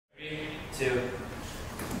2.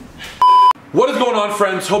 What is going on,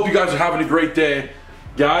 friends? Hope you guys are having a great day.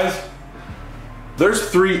 Guys, there's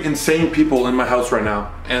 3 insane people in my house right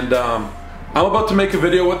now, and I'm about to make a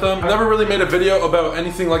video with them. I've never really made a video about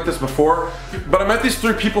anything like this before, but I met these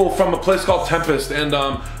 3 people from a place called Tempest, and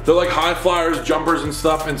they're like high flyers, jumpers and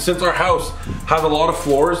stuff, and since our house has a lot of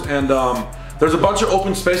floors, and there's a bunch of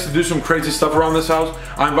open space to do some crazy stuff around this house,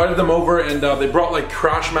 I invited them over, and they brought like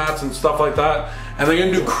crash mats and stuff like that, and they're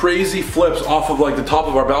gonna do crazy flips off of like the top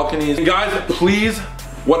of our balconies. And guys, please,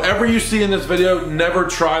 whatever you see in this video, never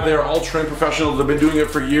try. They're all trained professionals. They've been doing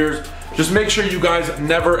it for years. Just make sure you guys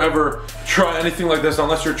never ever try anything like this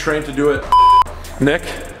unless you're trained to do it. Nick,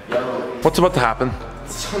 what's about to happen?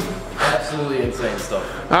 Some absolutely insane stuff.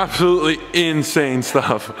 Absolutely insane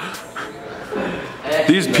stuff.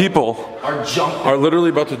 These people are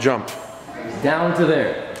literally about to jump. Down to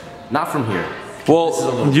there. Not from here.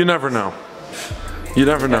 Well, you never know. You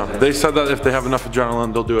never know. They said that if they have enough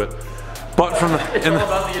adrenaline, they'll do it. But from It's all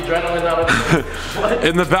about the adrenaline out of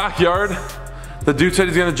in the backyard, the dude said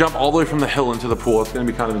he's gonna jump all the way from the hill into the pool. It's gonna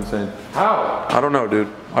be kind of insane. How? I don't know, dude.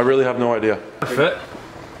 I really have no idea. Fit?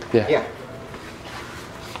 Yeah. Yeah.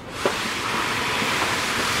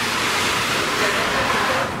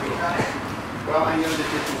 Well, I know the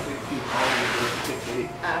difference between all and 6'8".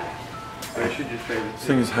 So I should just try this. This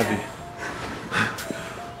thing is heavy.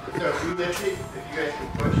 So if you lift it, if you guys can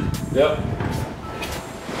push. Yep.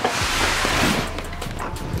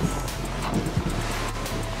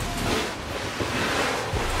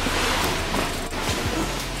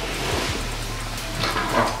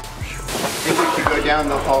 I think we should go down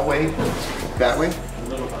the hallway that way.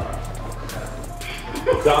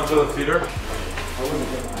 Down to the feeder.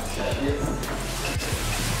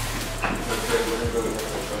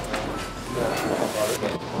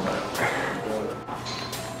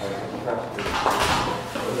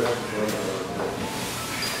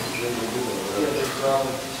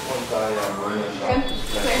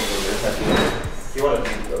 You want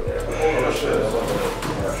to go there? Oh, shit.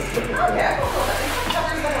 Yeah,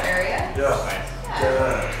 covers the whole area. Yeah.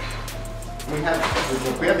 We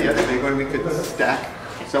have the other big one we could stack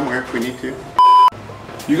somewhere if we need to.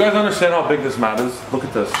 You guys understand how big this mat is? Look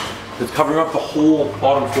at this. It's covering up the whole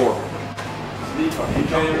bottom floor.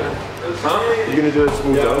 Huh? You gonna do it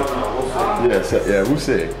smooth out? Yeah, we'll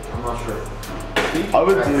see. I'm not sure. I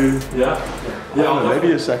would do, Yeah? I don't know,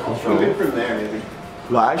 maybe a second Go in floor. from there maybe.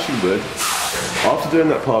 Like, I actually would. After doing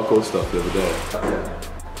that parkour stuff the other day.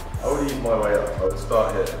 I would ease my way up. I would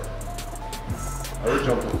start here. I would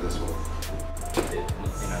jump up this one. You know,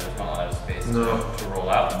 there's not a lot of space No. to roll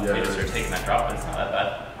out. Yeah, You just there start taking that drop, and it's not that bad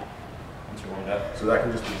once you're warmed up. So that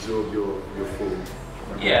can just absorb your full.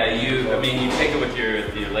 Yeah, I mean, you take it with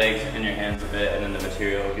your legs and your hands a bit, and then the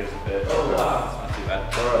material gives a bit. Oh, wow. It's not too bad.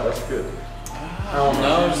 Alright, that's good. I don't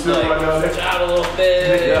know, just do it right now, like stretch out a little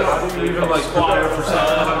bit. Yeah, I think even like prepare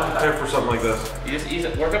for something like this. You just ease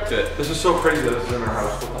it, work up to it. This is so crazy that this is in our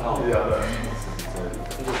house. What the hell?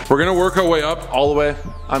 Yeah, We're gonna work our way up all the way.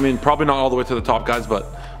 I mean, probably not all the way to the top, guys, but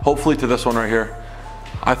hopefully to this one right here.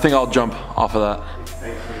 I think I'll jump off of that.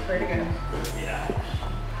 Pretty good. Yeah.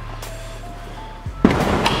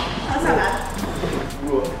 That's not bad.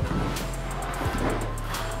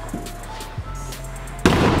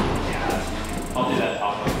 I'll do that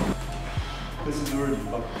top one. This is already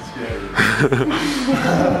fucking scary.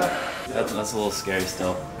 That's a little scary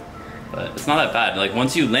still. But it's not that bad. Like,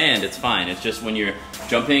 once you land, it's fine. It's just when you're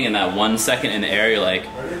jumping in that 1 second in the air, you're like,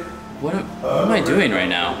 what am I doing right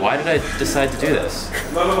now? Why did I decide to do this?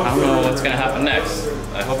 I don't know what's gonna happen next.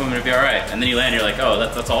 I hope I'm gonna be alright. And then you land, you're like, oh,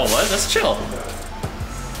 that's all it was? That's chill.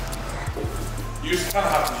 You just kind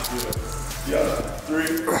of have to do it. Yeah. 3,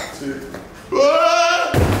 2.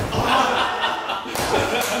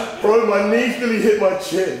 Bro, my knees nearly hit my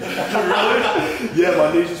chin. Really? Yeah,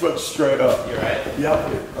 my knees just went straight up. You're right. Yeah,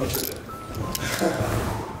 I'm good.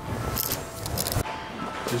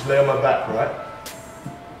 Just lay on my back, right?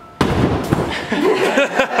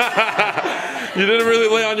 You didn't really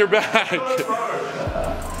lay on your back.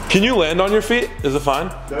 Can you land on your feet? Is it fine?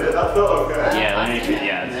 No, yeah, that felt okay. Yeah, it's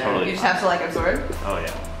You totally just have to like absorb Oh,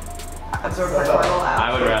 yeah. the portal out.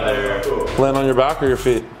 I would rather, Land on your back or your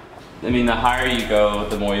feet? I mean, the higher you go,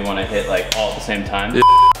 the more you want to hit, like, all at the same time. Yeah.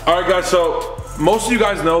 All right, guys, so most of you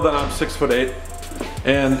guys know that I'm 6'8",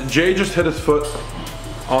 and Jay just hit his foot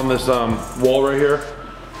on this wall right here.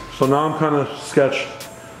 So now I'm kind of sketched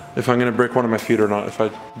if I'm gonna break one of my feet or not, if I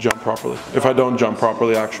jump properly. If I don't jump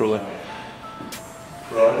properly, actually.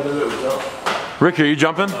 Bro, I did a little jump. Ricky, are you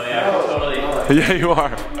jumping? Oh, yeah, totally. Yeah, you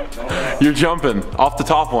are. You're jumping off the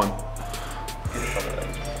top one.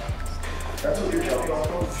 That's what you're jumping off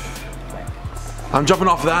of? I'm jumping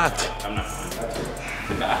off that. I'm not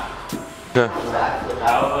going to. Okay.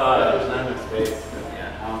 How space?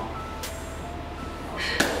 Yeah, how?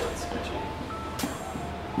 It's sketchy.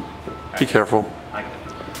 Be careful. I got it.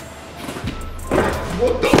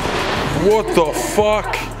 What the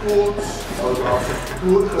fuck?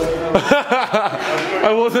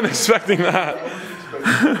 I wasn't expecting that.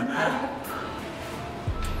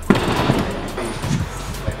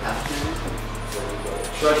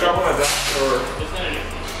 Should I jump on my back or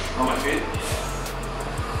on my feet?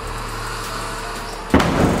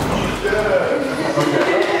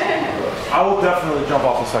 I will definitely jump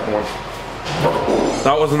off the second one.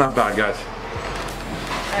 That wasn't that bad, guys.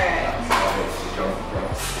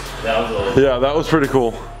 That was a little. Yeah, that was pretty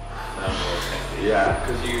cool. Yeah,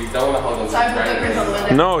 because you don't want to hold on. Time for the on the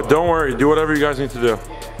window. No, don't worry. Do whatever you guys need to do.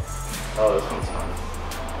 Oh, this one's fun.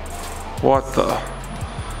 What the?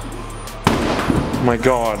 Oh my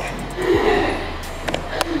God.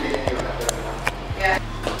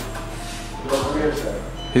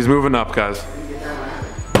 He's moving up, guys.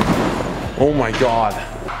 Oh my God.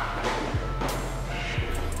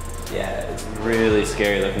 Yeah, it's really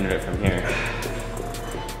scary looking at it from here.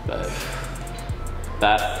 But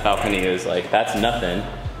that balcony is like, that's nothing.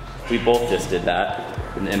 We both just did that,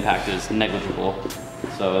 and the impact is negligible.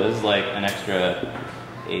 So this is like an extra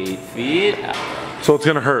 8 feet. So it's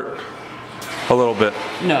gonna hurt a little bit.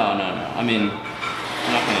 No. I mean,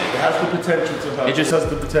 I'm not It gonna. has the potential to hurt. It just- has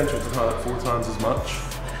the potential to hurt 4 times as much.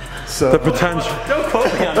 So The potential. Don't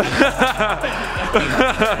quote me on this.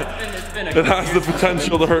 It has the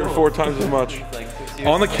potential to hurt 4 times as much.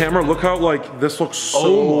 On the camera, look how like this looks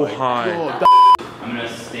so high. I'm gonna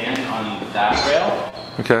stand on that rail.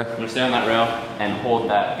 Okay. I'm gonna stand on that rail and hold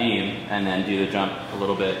that beam and then do the jump a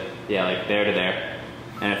little bit. Yeah, like there to there.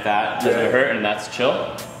 And if that doesn't hurt and that's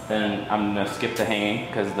chill, then I'm gonna skip the hanging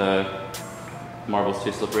because the marble's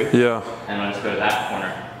too slippery. Yeah. And I'm gonna just go to that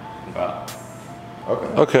corner and go out.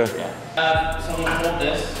 Okay. Yeah. So I'm gonna hold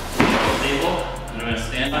this stable and I'm gonna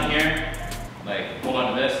stand on here, like hold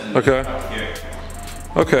on to this and Okay. up here.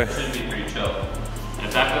 Okay. Should be pretty chill. And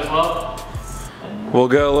if that goes well, We'll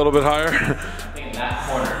get a little bit higher. I think in that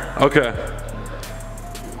corner. Okay.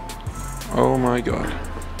 Oh my God.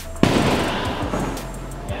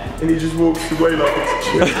 and he just walks away like it's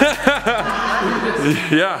chill.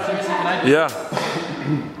 Yeah. Yeah.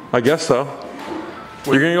 I guess so.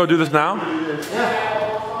 You're gonna go do this now?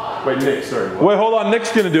 Wait, Nick, sorry. What? Wait, hold on.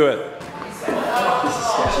 Nick's gonna do it. My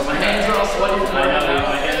hands are all sweaty. I know,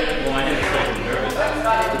 my hand is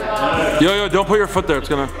nervous. Yo, don't put your foot there. It's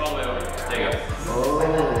gonna. All the way over. There you go.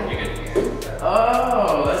 You're good.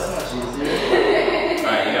 Oh, that's much easier.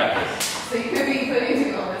 Alright, you got this. So you could be putting two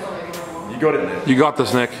on this on the normal. You got it, Nick. You got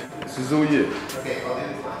this, Nick. This is all you. Okay, I'll do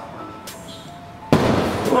this one.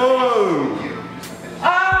 Whoa!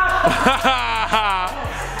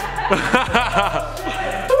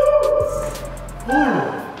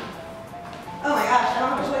 Oh my gosh, I don't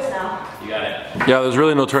have a choice now. You got it. Yeah, there's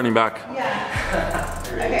really no turning back. Yeah.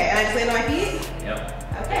 Okay, and I just land on my feet? Yep.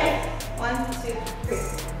 Okay. 1, 2, 3.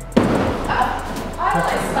 I'm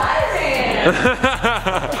Spider-Man!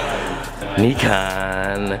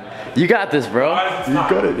 Nikon. You got this, bro. You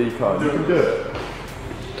got it, Nikon. You can do it.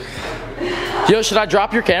 Yo, should I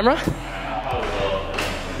drop your camera?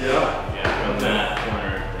 Yeah, from that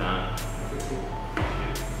corner down.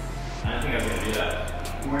 I don't think I was gonna do that.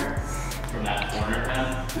 Where? From that corner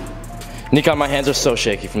down. Nikon, my hands are so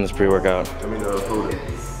shaky from this pre-workout. I mean, hold it.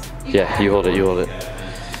 Yeah, you hold it, you hold it.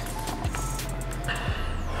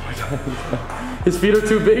 His feet are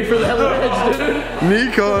too big for that ledge, dude.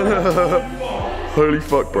 Nikon! Holy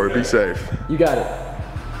fuck, bro. Be safe. You got it.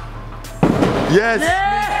 Yes!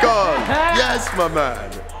 Nikon! Yes, my man!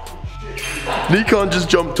 Nikon just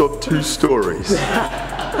jumped up 2 stories.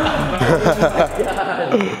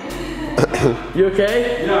 You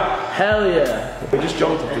okay? Yeah. Hell yeah. We just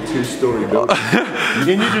jumped up a 2-story building. And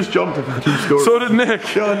you just jumped up a 2-story. So did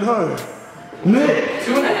Nick. Yeah, I know. Nick!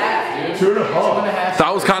 2.5, dude. 2.5.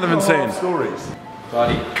 That was kind of insane. Stories.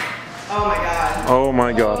 Buddy. Oh my god. Oh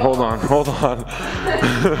my God. Hold on.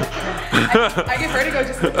 I get vertigo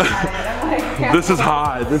just looking at it. I'm like, This is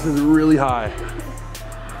high. This is really high.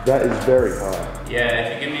 That is very high. Yeah,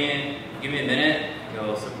 if you give me a minute, get a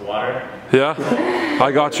little sip of water. Yeah?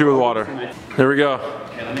 I got you with water. Here we go.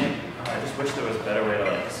 Okay, I just wish there was a better way to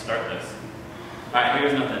like start this. Alright,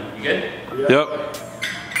 here's nothing. You good? Yep.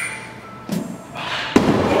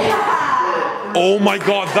 Oh my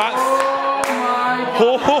God, that's...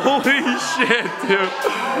 Holy shit, dude.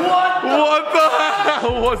 What the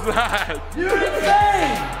hell was that? You're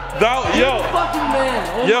insane! That, yo, Fucking man.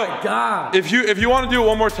 Oh yo, my god. if you want to do it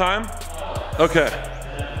one more time, Okay.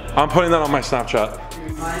 I'm putting that on my Snapchat.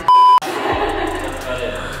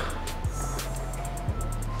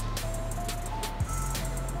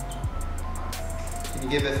 Can you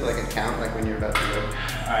give us like a count, like when you're about to go?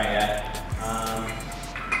 Alright, yeah.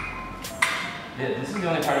 This is the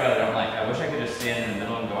only part about it I don't like. I wish I could just stand in the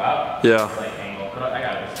middle and go out. Yeah. It's like angle, but I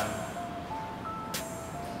got it this time.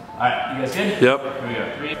 Alright, you guys good? Yep. Here we go.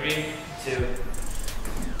 3, 2.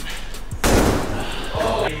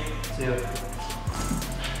 Oh, 3, 2.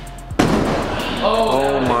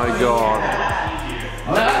 Oh my God.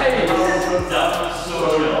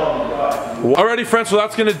 Alrighty friends, so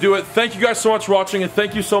that's gonna do it. Thank you guys so much for watching, and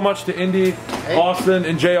thank you so much to Indy, Austin,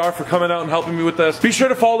 and JR for coming out and helping me with this. Be sure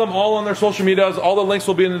to follow them all on their social medias. All the links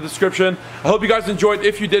will be in the description. I hope you guys enjoyed.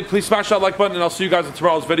 If you did, please smash that like button, and I'll see you guys in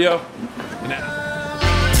tomorrow's video.